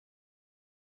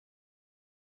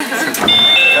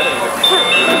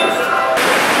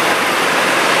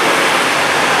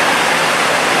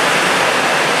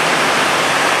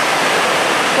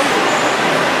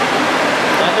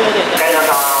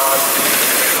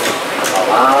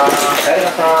しゃい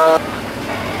ま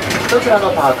せ。どちら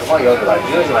のパークも夜は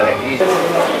10時まで。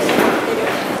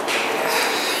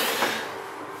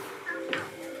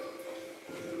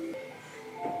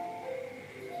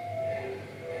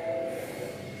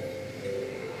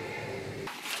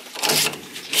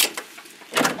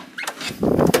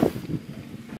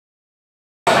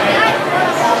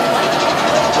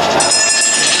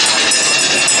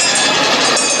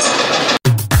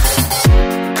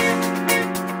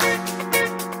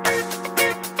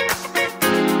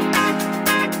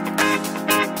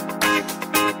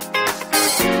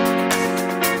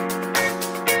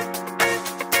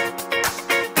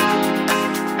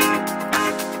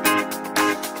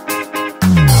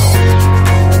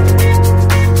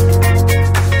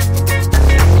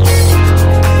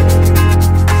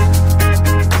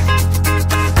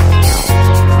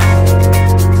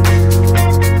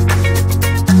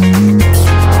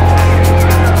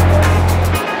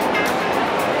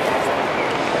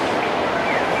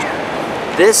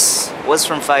This was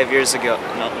from 5 years ago.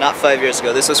 No, not 5 years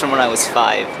ago. This was from when I was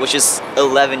 5, which is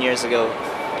 11 years ago,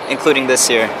 including this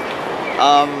year.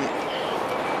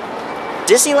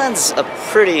 Disneyland's a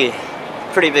pretty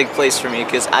big place for me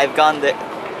because I've gone there.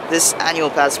 This annual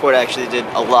passport actually did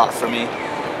a lot for me.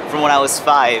 From when I was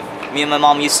 5, me and my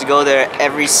mom used to go there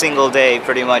every single day,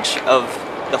 pretty much, of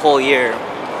the whole year,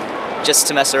 just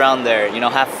to mess around there, you know,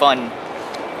 have fun.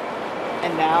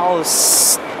 And now,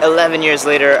 11 years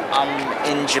later, I'm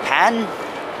in Japan,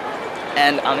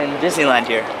 and I'm in Disneyland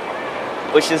here,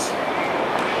 which is,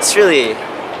 it's really,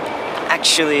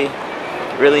 actually,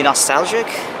 really nostalgic,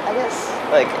 I guess.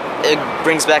 Like, it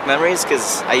brings back memories,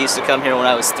 because I used to come here when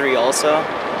I was 3 also.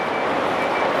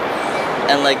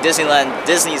 And like Disneyland,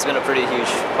 Disney's been a pretty huge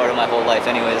part of my whole life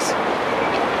anyways.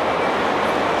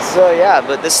 So yeah,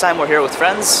 but this time we're here with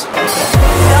friends.